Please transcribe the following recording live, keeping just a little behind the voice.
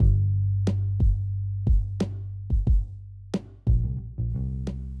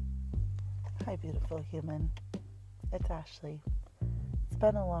beautiful human. It's Ashley. It's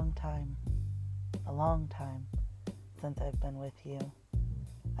been a long time since I've been with you.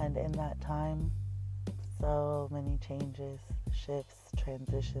 And in that time, so many changes, shifts,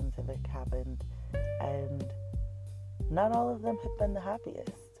 transitions have happened. And not all of them have been the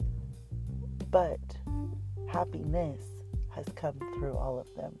happiest. But happiness has come through all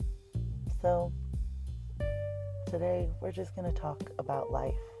of them. So today we're just going to talk about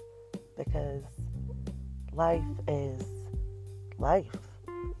life. Because life is life.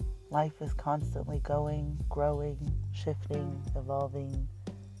 Life is constantly going, growing, shifting, evolving,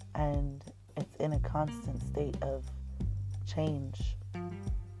 and it's in a constant state of change.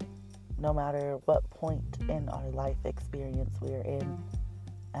 No matter what point in our life experience we are in.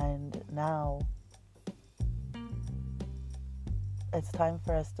 And now it's time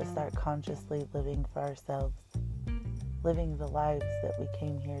for us to start consciously living for ourselves. Living the lives that we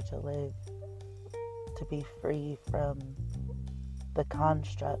came here to live, to be free from the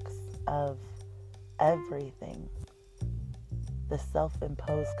constructs of everything, the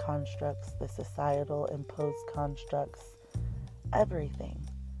self-imposed constructs, the societal imposed constructs, everything.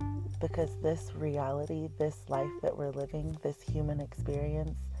 Because this reality, this life that we're living, this human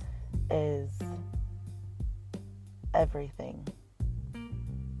experience is everything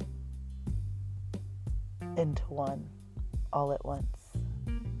into one. All at once.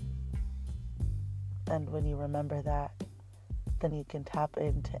 And when you remember that, then you can tap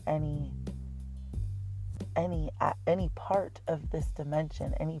into any part of this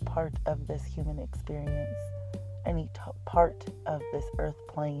dimension, any part of this human experience, any part of this earth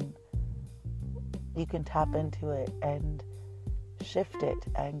plane. You can tap into it and shift it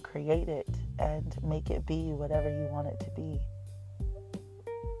and create it and make it be whatever you want it to be.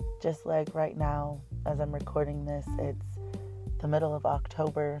 Just like right now, as I'm recording this, it's the middle of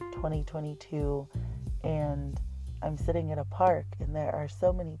October 2022, and I'm sitting in a park, and there are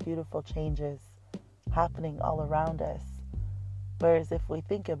so many beautiful changes happening all around us. Whereas if we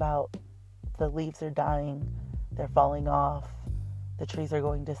think about the leaves are dying, they're falling off, the trees are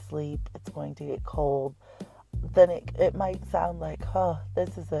going to sleep, it's going to get cold, then it might sound like,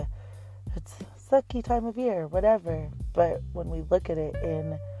 it's a sucky time of year, whatever. But when we look at it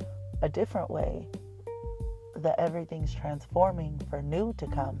in a different way, that everything's transforming for new to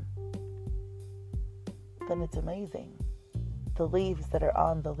come, then it's amazing. The leaves that are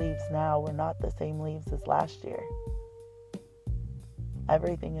on the leaves now were not the same leaves as last year.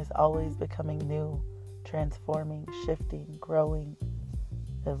 Everything is always becoming new, transforming, shifting, growing,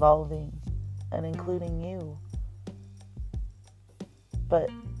 evolving, and including you.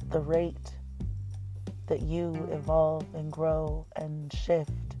 But the rate that you evolve and grow and shift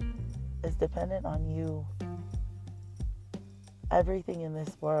is dependent on you. Everything in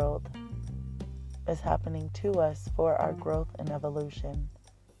this world is happening to us for our growth and evolution.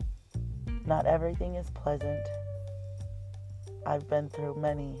 Not everything is pleasant. I've been through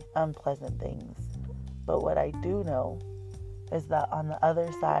many unpleasant things. But what I do know is that on the other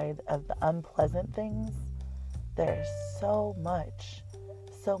side of the unpleasant things, there's so much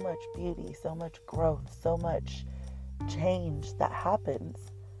beauty, so much growth, so much change that happens.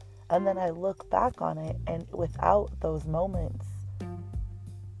 And then I look back on it, and without those moments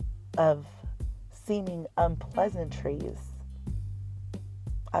of seeming unpleasantries,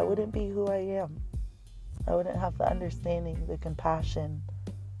 I wouldn't be who I am. I wouldn't have the understanding, the compassion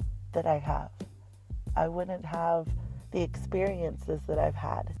that I have. I wouldn't have the experiences that I've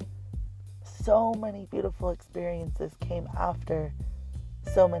had. So many beautiful experiences came after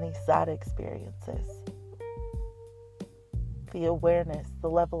so many sad experiences. The awareness, the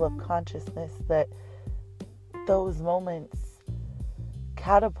level of consciousness that those moments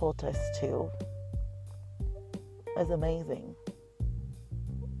catapult us to is amazing.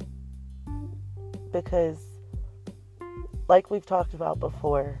 Because, like we've talked about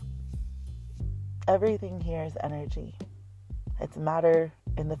before, everything here is energy. It's matter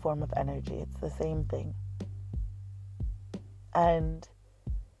in the form of energy. It's the same thing. And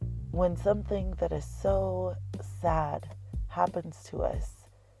when something that is so sad happens to us,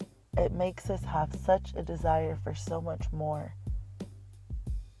 it makes us have such a desire for so much more.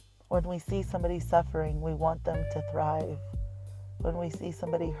 When we see somebody suffering, we want them to thrive. When we see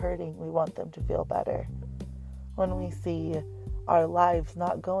somebody hurting, we want them to feel better. When we see our lives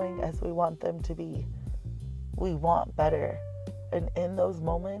not going as we want them to be, we want better. And in those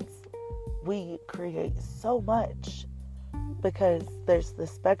moments, we create so much, because there's the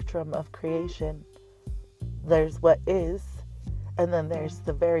spectrum of creation. There's what is, and then there's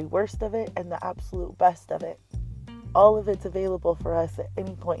the very worst of it and the absolute best of it. All of it's available for us at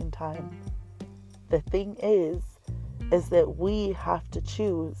any point in time. the thing is that we have to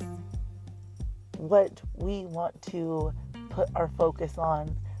choose what we want to put our focus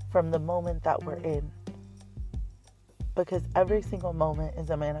on from the moment that we're in. Because every single moment is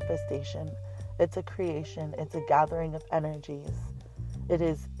a manifestation. It's a creation. It's a gathering of energies. It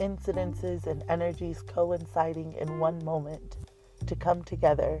is incidences and energies coinciding in one moment to come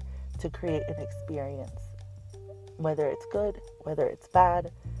together to create an experience. Whether it's good, whether it's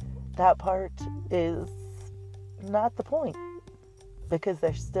bad, that part is not the point, because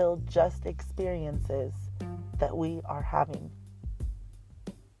they're still just experiences that we are having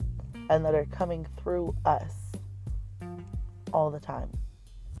and that are coming through us all the time.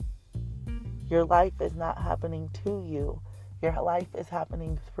 Your life is not happening to you. Your life is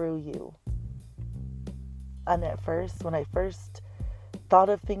happening through you. And at first, when I first thought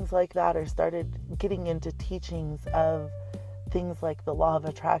of things like that, or started getting into teachings of things like the law of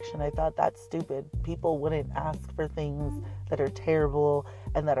attraction, I thought that's stupid. People wouldn't ask for things that are terrible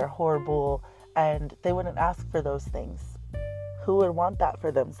and that are horrible, and they wouldn't ask for those things. Who would want that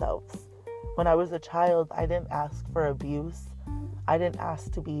for themselves? When I was a child, I didn't ask for abuse. I didn't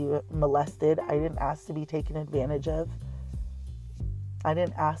ask to be molested. I didn't ask to be taken advantage of. I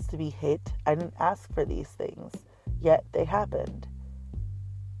didn't ask to be hit. I didn't ask for these things, yet they happened.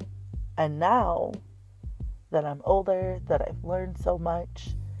 And now that I'm older, that I've learned so much,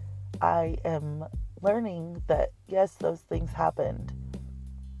 I am learning that yes, those things happened,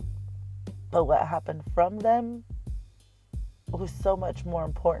 but what happened from them was so much more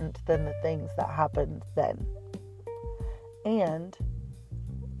important than the things that happened then. And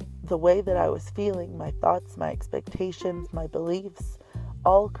the way that I was feeling, my thoughts, my expectations, my beliefs,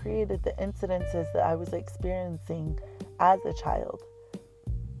 all created the incidences that I was experiencing as a child.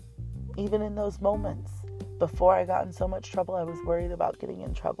 Even in those moments, before I got in so much trouble, I was worried about getting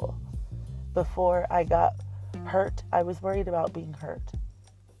in trouble. Before I got hurt, I was worried about being hurt.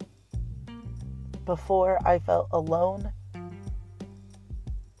 Before I felt alone,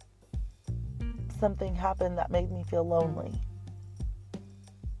 something happened that made me feel lonely.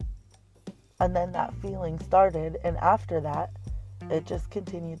 And then that feeling started, and after that, it just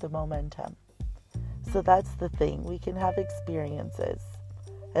continued the momentum. So that's the thing. We can have experiences.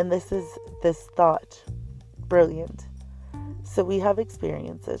 And this is this thought. Brilliant. So we have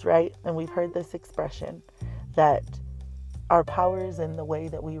experiences, right? And we've heard this expression that our power is in the way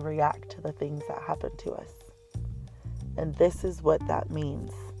that we react to the things that happen to us. And this is what that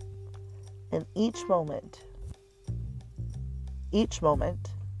means. In each moment,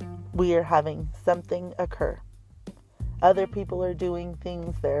 we are having something occur. Other people are doing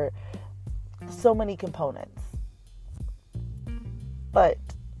things. There are so many components. But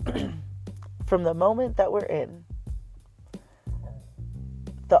from the moment that we're in,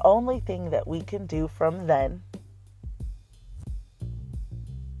 the only thing that we can do from then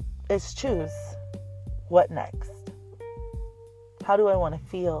is choose what next. How do I want to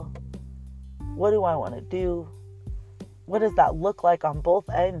feel? What do I want to do? What does that look like on both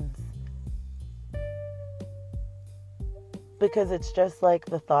ends? Because it's just like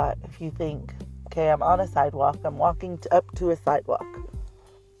the thought, if you think, okay, I'm on a sidewalk, I'm walking up to a sidewalk.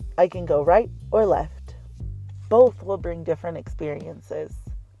 I can go right or left. Both will bring different experiences.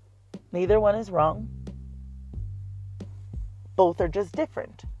 Neither one is wrong. Both are just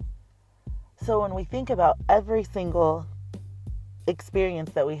different. So when we think about every single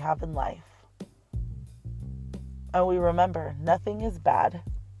experience that we have in life, and we remember nothing is bad,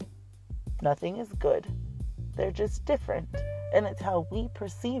 nothing is good, they're just different, and it's how we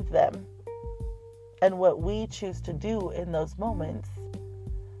perceive them and what we choose to do in those moments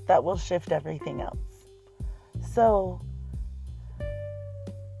that will shift everything else. So,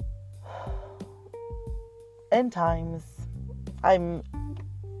 in times, I'm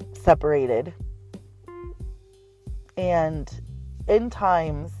separated, and in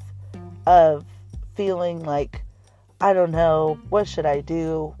times of feeling like, I don't know, what should I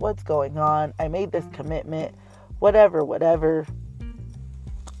do? What's going on? I made this commitment, whatever.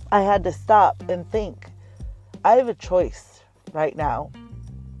 I had to stop and think. I have a choice right now.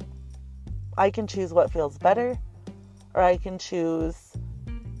 I can choose what feels better, or I can choose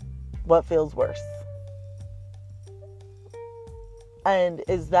what feels worse. And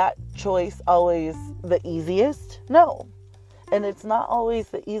is that choice always the easiest? No. And it's not always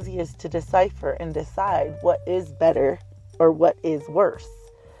the easiest to decipher and decide what is better or what is worse.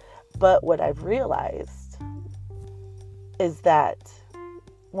 But what I've realized is that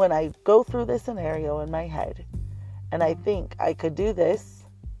when I go through this scenario in my head and I think I could do this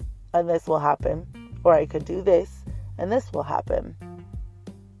and this will happen, or I could do this and this will happen,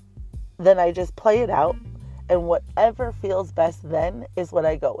 then I just play it out, and whatever feels best then is what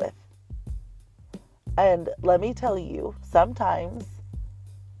I go with. And let me tell you, sometimes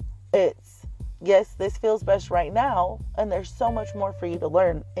it's, yes, this feels best right now, and there's so much more for you to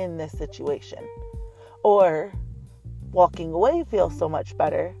learn in this situation. Or walking away feels so much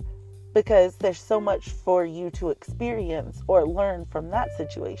better because there's so much for you to experience or learn from that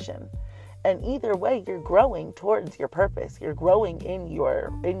situation. And either way, you're growing towards your purpose. You're growing in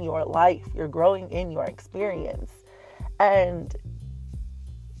your life. You're growing in your experience. And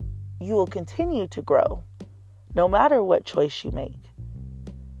you will continue to grow no matter what choice you make.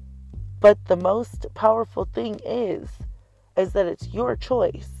 But the most powerful thing is that it's your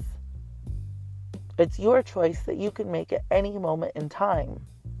choice. It's your choice that you can make at any moment in time.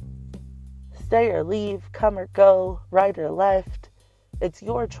 Stay or leave, come or go, right or left. It's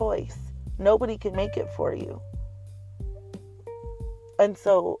your choice. Nobody can make it for you. And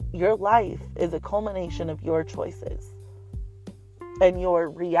so your life is a culmination of your choices and your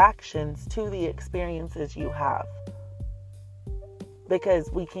reactions to the experiences you have.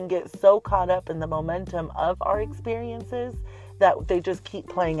 Because we can get so caught up in the momentum of our experiences that they just keep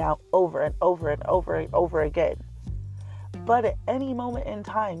playing out over and over and over and over again. But at any moment in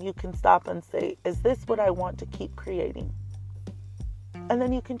time, you can stop and say, is this what I want to keep creating? And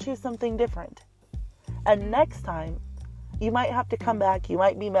then you can choose something different. And next time, you might have to come back. You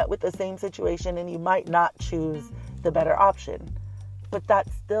might be met with the same situation and you might not choose the better option. But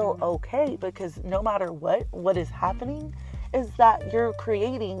that's still okay, because no matter what is happening is that you're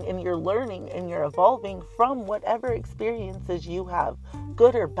creating and you're learning and you're evolving from whatever experiences you have,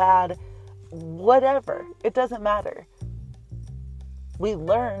 good or bad, whatever. It doesn't matter. We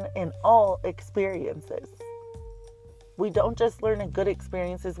learn in all experiences. We don't just learn in good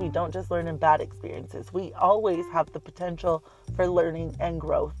experiences. We don't just learn in bad experiences. We always have the potential for learning and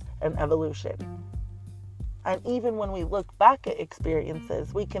growth and evolution. And even when we look back at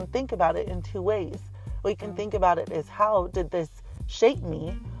experiences, we can think about it in two ways. We can think about it as, how did this shape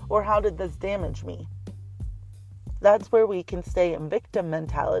me, or how did this damage me? That's where we can stay in victim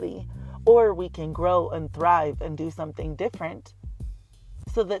mentality, or we can grow and thrive and do something different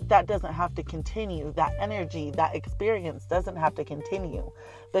so that doesn't have to continue. That energy, that experience doesn't have to continue.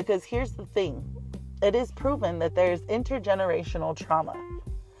 Because here's the thing. It is proven that there's intergenerational trauma.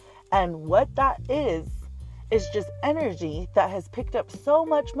 And what that is just energy that has picked up so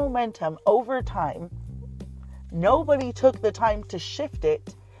much momentum over time. Nobody took the time to shift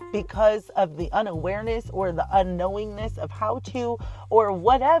it because of the unawareness or the unknowingness of how to, or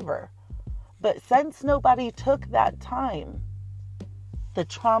whatever. But since nobody took that time, the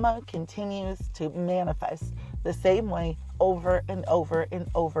trauma continues to manifest the same way over and over and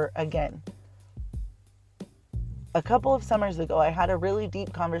over again. A couple of summers ago, I had a really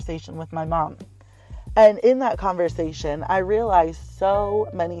deep conversation with my mom. And in that conversation, I realized so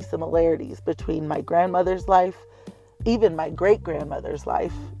many similarities between my grandmother's life, even my great-grandmother's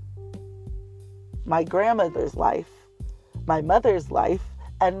life, my grandmother's life, my mother's life,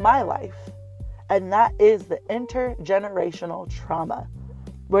 and my life. And that is the intergenerational trauma,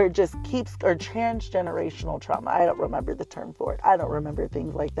 where it just keeps, or transgenerational trauma. I don't remember the term for it. I don't remember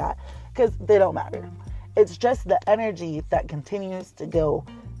things like that because they don't matter. It's just the energy that continues to go,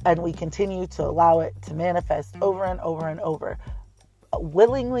 and we continue to allow it to manifest over and over and over.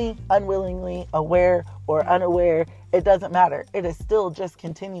 Willingly, unwillingly, aware or unaware, it doesn't matter. It is still just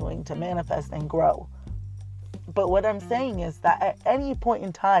continuing to manifest and grow. But what I'm saying is that at any point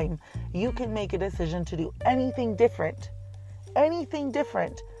in time, you can make a decision to do anything different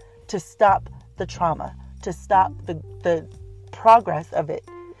to stop the trauma, to stop the progress of it.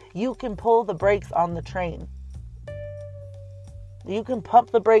 You can pull the brakes on the train. You can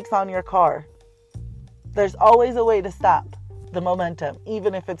pump the brakes on your car. There's always a way to stop the momentum,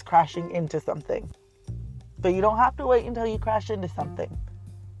 even if it's crashing into something. But you don't have to wait until you crash into something.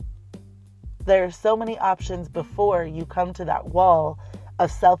 There are so many options before you come to that wall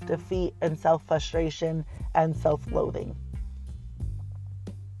of self-defeat and self-frustration and self-loathing.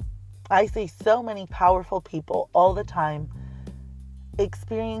 I see so many powerful people all the time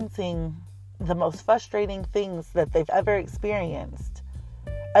experiencing the most frustrating things that they've ever experienced,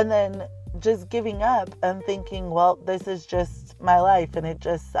 and then just giving up and thinking, well, this is just my life and it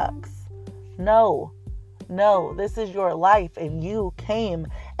just sucks. No, this is your life, and you came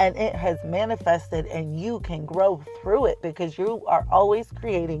and it has manifested, and you can grow through it because you are always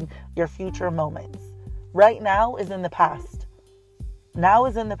creating your future moments. Right now is in the past. Now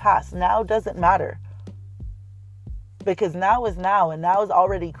is in the past. Now doesn't matter. Because now is now, and now is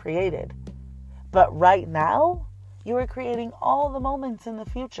already created. But right now, you are creating all the moments in the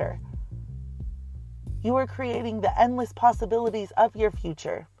future. You are creating the endless possibilities of your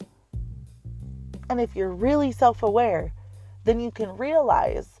future. And if you're really self-aware, then you can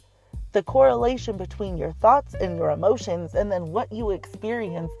realize the correlation between your thoughts and your emotions and then what you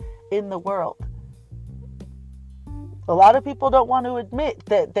experience in the world. A lot of people don't want to admit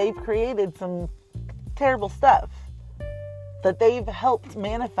that they've created some terrible stuff, that they've helped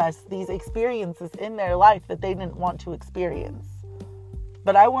manifest these experiences in their life that they didn't want to experience.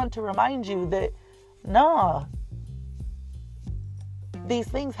 But I want to remind you that, nah, these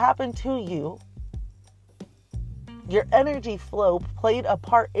things happen to you. Your energy flow played a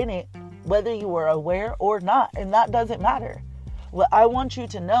part in it, whether you were aware or not, and that doesn't matter. What I want you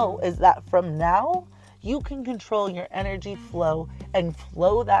to know is that from now, you can control your energy flow and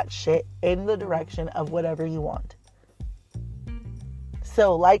flow that shit in the direction of whatever you want.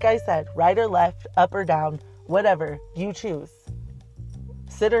 So, like I said, right or left, up or down, whatever you choose.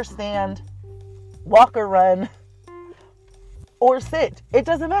 Sit or stand, walk or run, or sit. It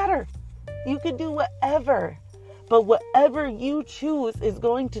doesn't matter. You can do whatever. But whatever you choose is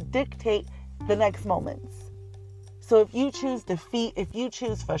going to dictate the next moments. So if you choose defeat, if you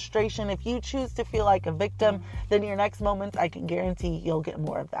choose frustration, if you choose to feel like a victim, then your next moments, I can guarantee you'll get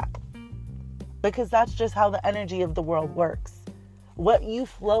more of that. Because that's just how the energy of the world works. What you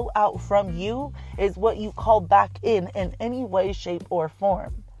flow out from you is what you call back in any way, shape, or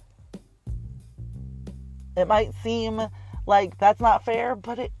form. It might seem like that's not fair,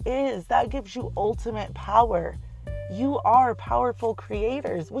 but it is. That gives you ultimate power. You are powerful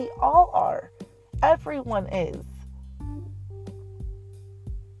creators. We all are. Everyone is.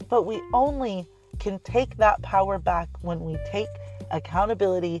 But we only can take that power back when we take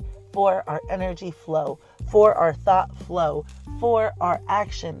accountability for our energy flow, for our thought flow, for our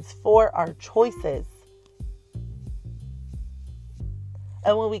actions, for our choices.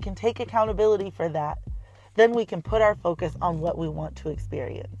 And when we can take accountability for that, then we can put our focus on what we want to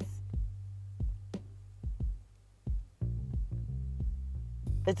experience.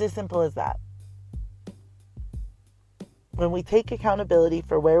 It's as simple as that. When we take accountability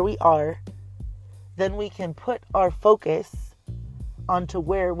for where we are, then we can put our focus onto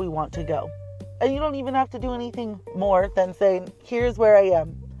where we want to go. And you don't even have to do anything more than saying, here's where I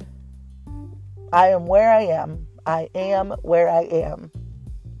am. I am where I am. I am where I am.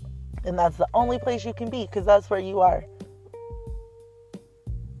 And that's the only place you can be, because that's where you are.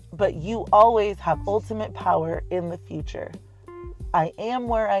 But you always have ultimate power in the future. I am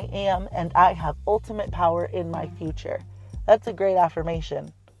where I am, and I have ultimate power in my future. That's a great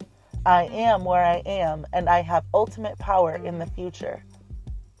affirmation. I am where I am, and I have ultimate power in the future.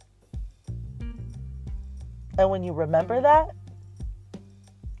 And when you remember that,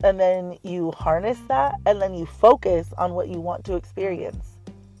 and then you harness that, and then you focus on what you want to experience,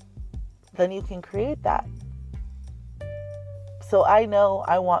 then you can create that. So I know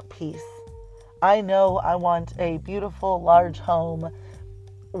I want peace. I know I want a beautiful, large home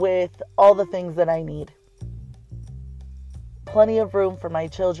with all the things that I need. Plenty of room for my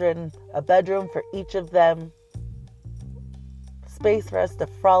children, a bedroom for each of them, space for us to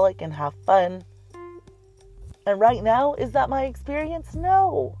frolic and have fun. And right now, is that my experience?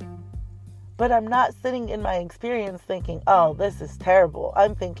 No. But I'm not sitting in my experience thinking, oh, this is terrible.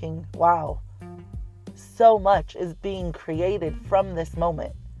 I'm thinking, wow, so much is being created from this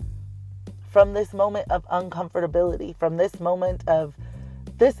moment. From this moment of uncomfortability, from this moment of,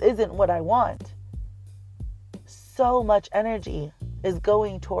 this isn't what I want. So much energy is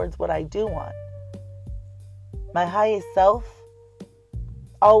going towards what I do want. My highest self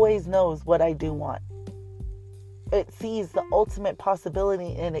always knows what I do want. It sees the ultimate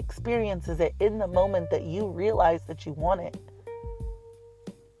possibility and experiences it in the moment that you realize that you want it.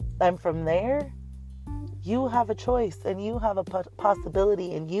 And from there, you have a choice, and you have a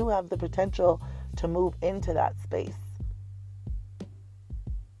possibility, and you have the potential to move into that space.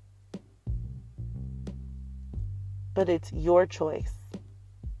 But it's your choice,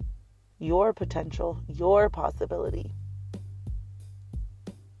 your potential, your possibility.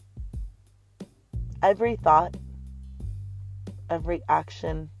 Every thought, every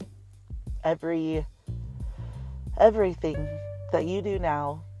action, everything that you do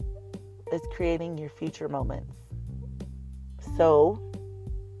now is creating your future moments. So,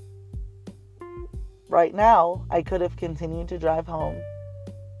 right now, I could have continued to drive home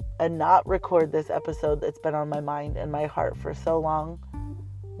and not record this episode that's been on my mind and my heart for so long,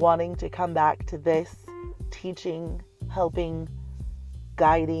 wanting to come back to this, teaching, helping,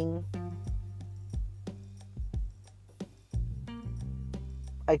 guiding.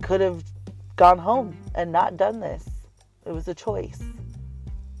 I could have gone home and not done this. It was a choice.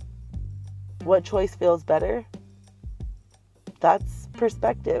 What choice feels better? That's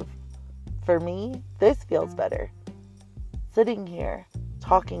perspective. For me, this feels better. Sitting here,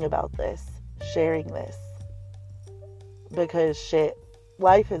 talking about this, sharing this. Because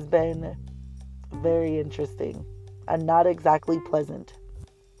life has been very interesting and not exactly pleasant.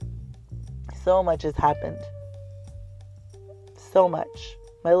 So much has happened. So much.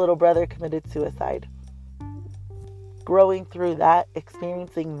 My little brother committed suicide. Growing through that,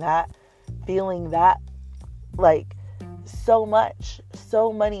 experiencing that, feeling that, like so much,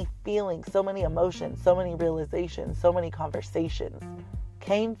 so many feelings, so many emotions, so many realizations, so many conversations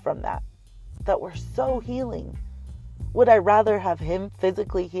came from that were so healing. Would I rather have him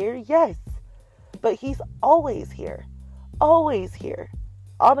physically here? Yes. But he's always here. Always here.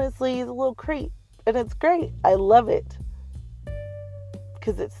 Honestly, he's a little creep. And it's great. I love it.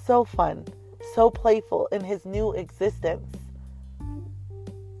 Because it's so fun. So playful in his new existence.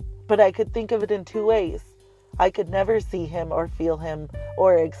 But I could think of it in two ways. I could never see him or feel him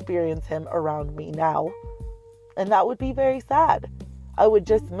or experience him around me now. And that would be very sad. I would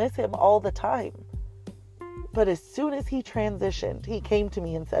just miss him all the time. But as soon as he transitioned, he came to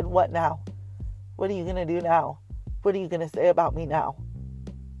me and said, "What now? What are you going to do now? What are you going to say about me now?"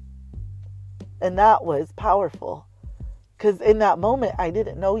 And that was powerful. Because in that moment, I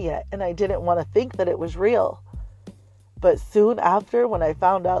didn't know yet. And I didn't want to think that it was real. But soon after, when I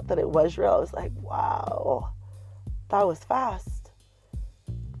found out that it was real, I was like, wow, that was fast.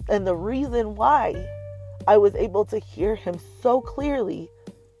 And the reason why I was able to hear him so clearly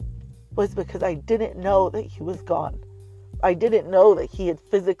was because I didn't know that he was gone. I didn't know that he had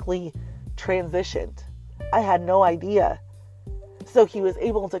physically transitioned. I had no idea. So he was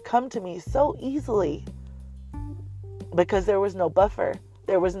able to come to me so easily because there was no buffer.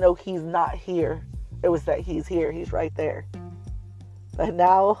 There was no he's not here. It was that he's here. He's right there. And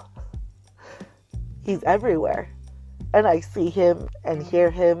now he's everywhere. And I see him and hear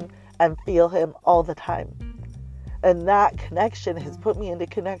him and feel him all the time. And that connection has put me into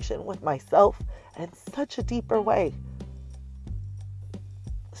connection with myself in such a deeper way.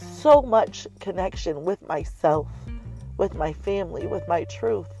 So much connection with myself, with my family, with my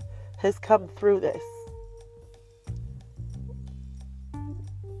truth has come through this.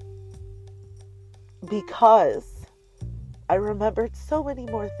 Because I remembered so many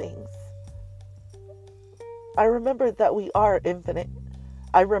more things. I remembered that we are infinite.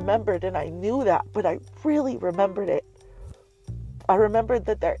 I remembered and I knew that, but I really remembered it. I remembered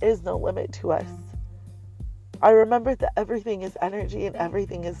that there is no limit to us. I remembered that everything is energy and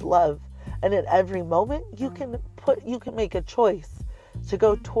everything is love. And in every moment, you can make a choice to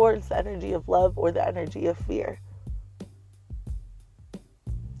go towards the energy of love or the energy of fear.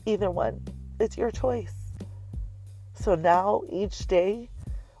 Either one. It's your choice. So now, each day,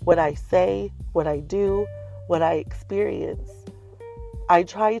 what I say, what I do, what I experience, I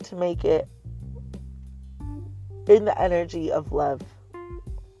try to make it in the energy of love.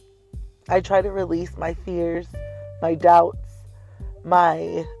 I try to release my fears, my doubts,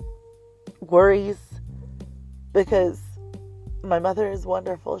 my worries, because my mother is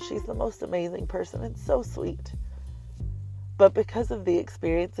wonderful. She's the most amazing person and so sweet. But because of the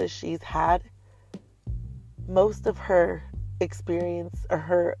experiences she's had, most of her experience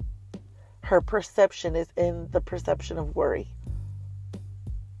or her perception is in the perception of worry.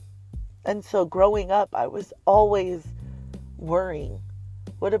 And so growing up, I was always worrying.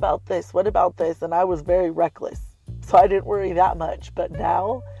 What about this? What about this? And I was very reckless. So I didn't worry that much. But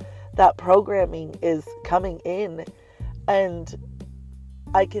now that programming is coming in and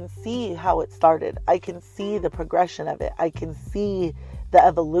I can see how it started. I can see the progression of it. I can see the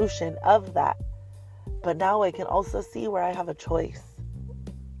evolution of that. But now I can also see where I have a choice.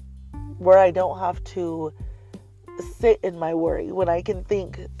 Where I don't have to sit in my worry. When I can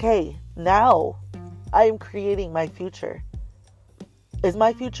think, okay, now I am creating my future. Is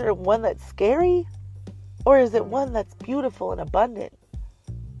my future one that's scary? Or is it one that's beautiful and abundant?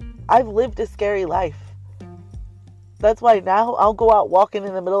 I've lived a scary life. That's why now I'll go out walking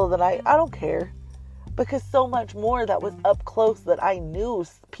in the middle of the night. I don't care. Because so much more that was up close that I knew,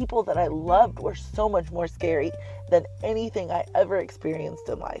 people that I loved, were so much more scary than anything I ever experienced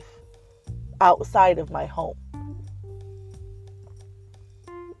in life outside of my home.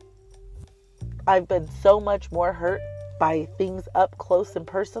 I've been so much more hurt by things up close and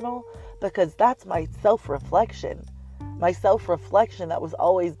personal because that's my self-reflection. My self-reflection that was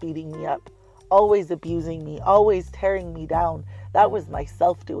always beating me up, always abusing me, always tearing me down. That was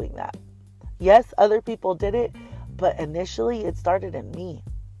myself doing that. Yes, other people did it, but initially it started in me.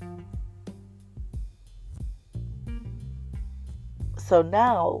 So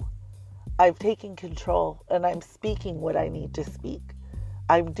now I've taken control and I'm speaking what I need to speak.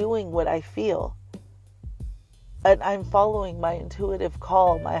 I'm doing what I feel. And I'm following my intuitive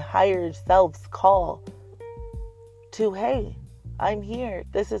call, my higher self's call to, hey, I'm here.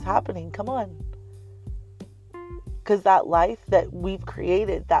 This is happening. Come on. Because that life that we've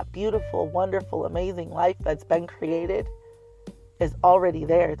created, that beautiful, wonderful, amazing life that's been created is already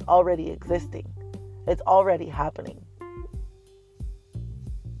there. It's already existing. It's already happening.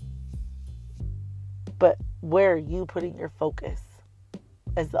 But where are you putting your focus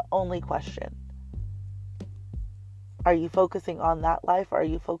is the only question. Are you focusing on that life, or are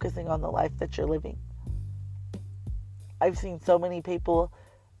you focusing on the life that you're living? I've seen so many people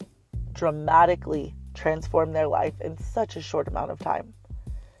dramatically transform their life in such a short amount of time,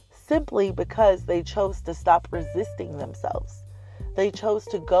 simply because they chose to stop resisting themselves. They chose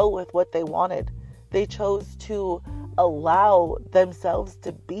to go with what they wanted. They chose to allow themselves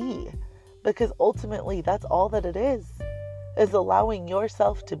to be, because ultimately that's all that it is allowing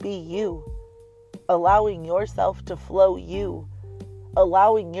yourself to be you, allowing yourself to flow you,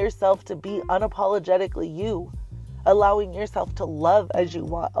 allowing yourself to be unapologetically you, allowing yourself to love as you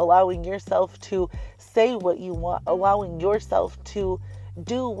want, allowing yourself to say what you want, allowing yourself to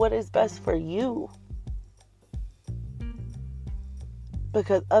do what is best for you.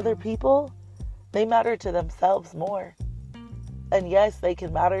 Because other people, they matter to themselves more. And yes, they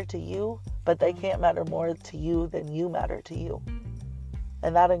can matter to you, but they can't matter more to you than you matter to you.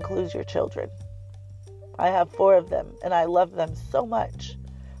 And that includes your children. I have 4 of them, and I love them so much.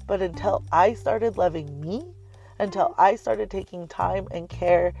 But until I started loving me, until I started taking time and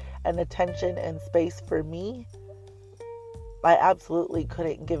care and attention and space for me, I absolutely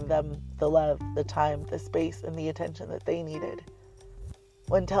couldn't give them the love, the time, the space, and the attention that they needed.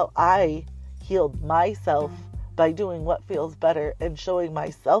 Until I healed myself by doing what feels better and showing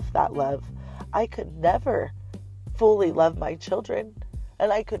myself that love, I could never fully love my children,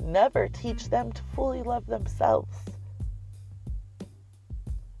 and I could never teach them to fully love themselves.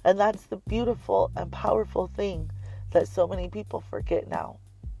 And that's the beautiful and powerful thing that so many people forget now.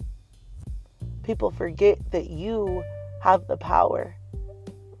 People forget that you have the power.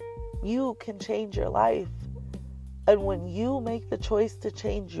 You can change your life. And when you make the choice to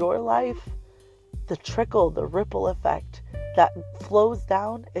change your life, the trickle, the ripple effect that flows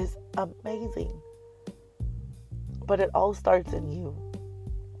down is amazing. But it all starts in you.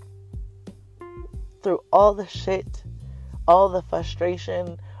 Through all the shit, all the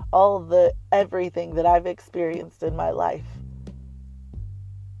frustration, all the everything that I've experienced in my life.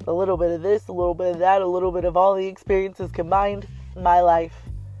 A little bit of this, a little bit of that, a little bit of all the experiences combined in my life.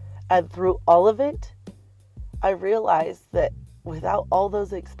 And through all of it, I realized that without all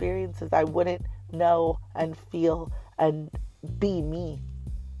those experiences, I wouldn't know and feel and be me.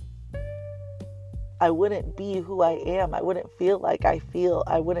 I wouldn't be who I am. I wouldn't feel like I feel.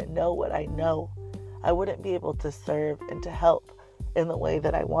 I wouldn't know what I know. I wouldn't be able to serve and to help in the way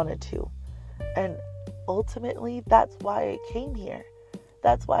that I wanted to. And ultimately, that's why I came here.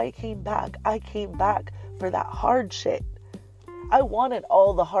 That's why I came back. I came back for that hard shit. I wanted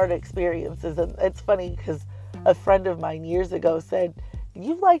all the hard experiences. And it's funny because a friend of mine years ago said,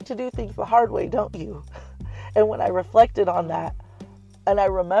 "You like to do things the hard way, don't you?" And when I reflected on that, and I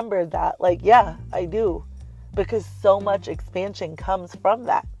remembered that, like, yeah, I do. Because so much expansion comes from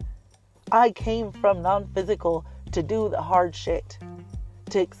that. I came from non-physical to do the hard shit,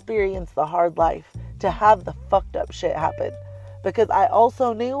 to experience the hard life, to have the fucked up shit happen. Because I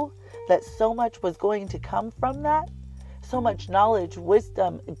also knew that so much was going to come from that. So much knowledge,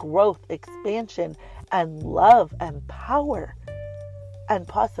 wisdom, growth, expansion, and love, and power, and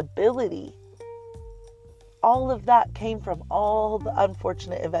possibility. All of that came from all the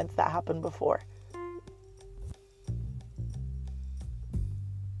unfortunate events that happened before.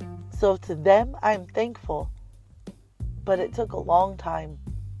 So to them, I'm thankful. But it took a long time.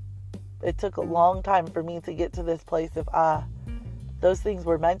 It took a long time for me to get to this place of, those things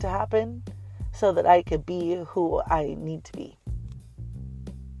were meant to happen so that I could be who I need to be.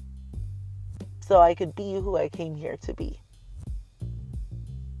 So I could be who I came here to be.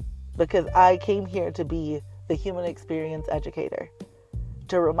 Because I came here to be the human experience educator.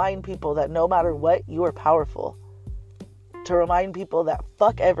 To remind people that no matter what, you are powerful. To remind people that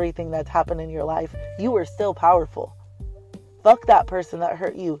fuck everything that's happened in your life, you are still powerful. Fuck that person that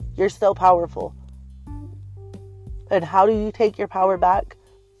hurt you, you're still powerful. And how do you take your power back?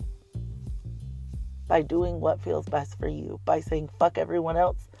 By doing what feels best for you. By saying, fuck everyone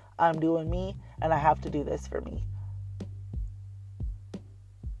else, I'm doing me, and I have to do this for me.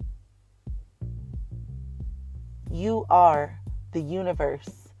 You are the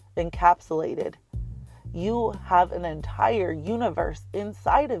universe encapsulated. You have an entire universe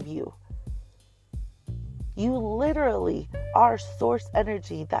inside of you. You literally are source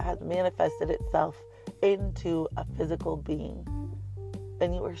energy that has manifested itself into a physical being.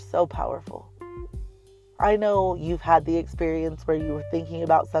 And you are so powerful. I know you've had the experience where you were thinking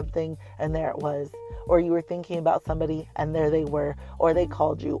about something and there it was. Or you were thinking about somebody and there they were. Or they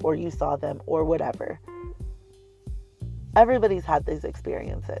called you or you saw them or whatever. Everybody's had these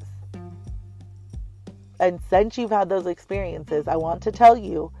experiences. And since you've had those experiences, I want to tell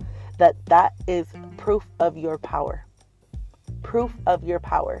you that that is proof of your power. Proof of your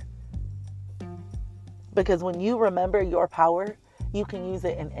power. Because when you remember your power, you can use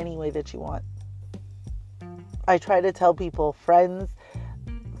it in any way that you want. I try to tell people, friends,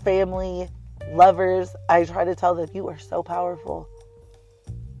 family, lovers, I try to tell them, you are so powerful.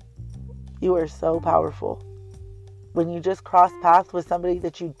 You are so powerful. When you just cross paths with somebody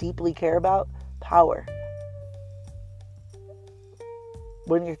that you deeply care about, power.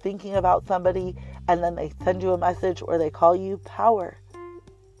 When you're thinking about somebody and then they send you a message or they call you, power.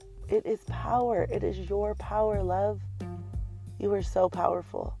 It is power. It is your power, love. You are so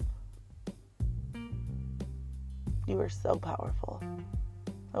powerful. You are so powerful.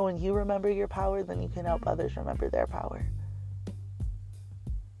 And when you remember your power, then you can help others remember their power.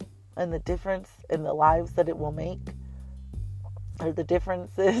 And the difference in the lives that it will make, or the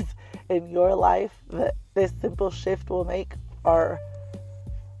differences in your life that this simple shift will make, are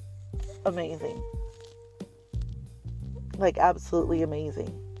amazing. Like, absolutely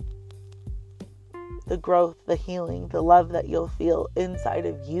amazing. The growth, the healing, the love that you'll feel inside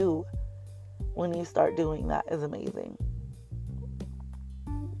of you when you start doing that is amazing.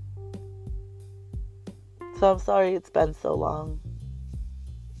 So I'm sorry it's been so long.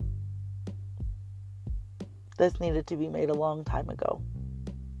 This needed to be made a long time ago.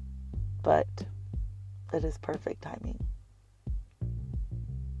 But it is perfect timing.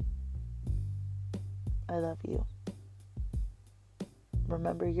 I love you.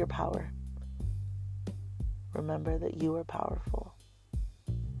 Remember your power. Remember that you are powerful.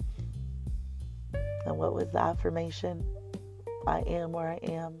 And what was the affirmation? I am where I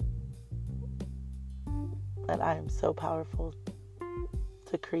am. And I am so powerful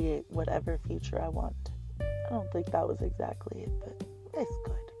to create whatever future I want. I don't think that was exactly it, but it's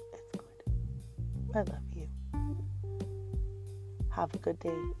good. It's good. I love you. Have a good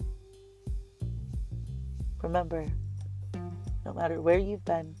day. Remember, no matter where you've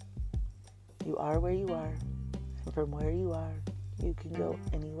been, you are where you are. And from where you are, you can go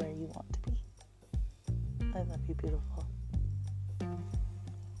anywhere you want to be. I love you, beautiful.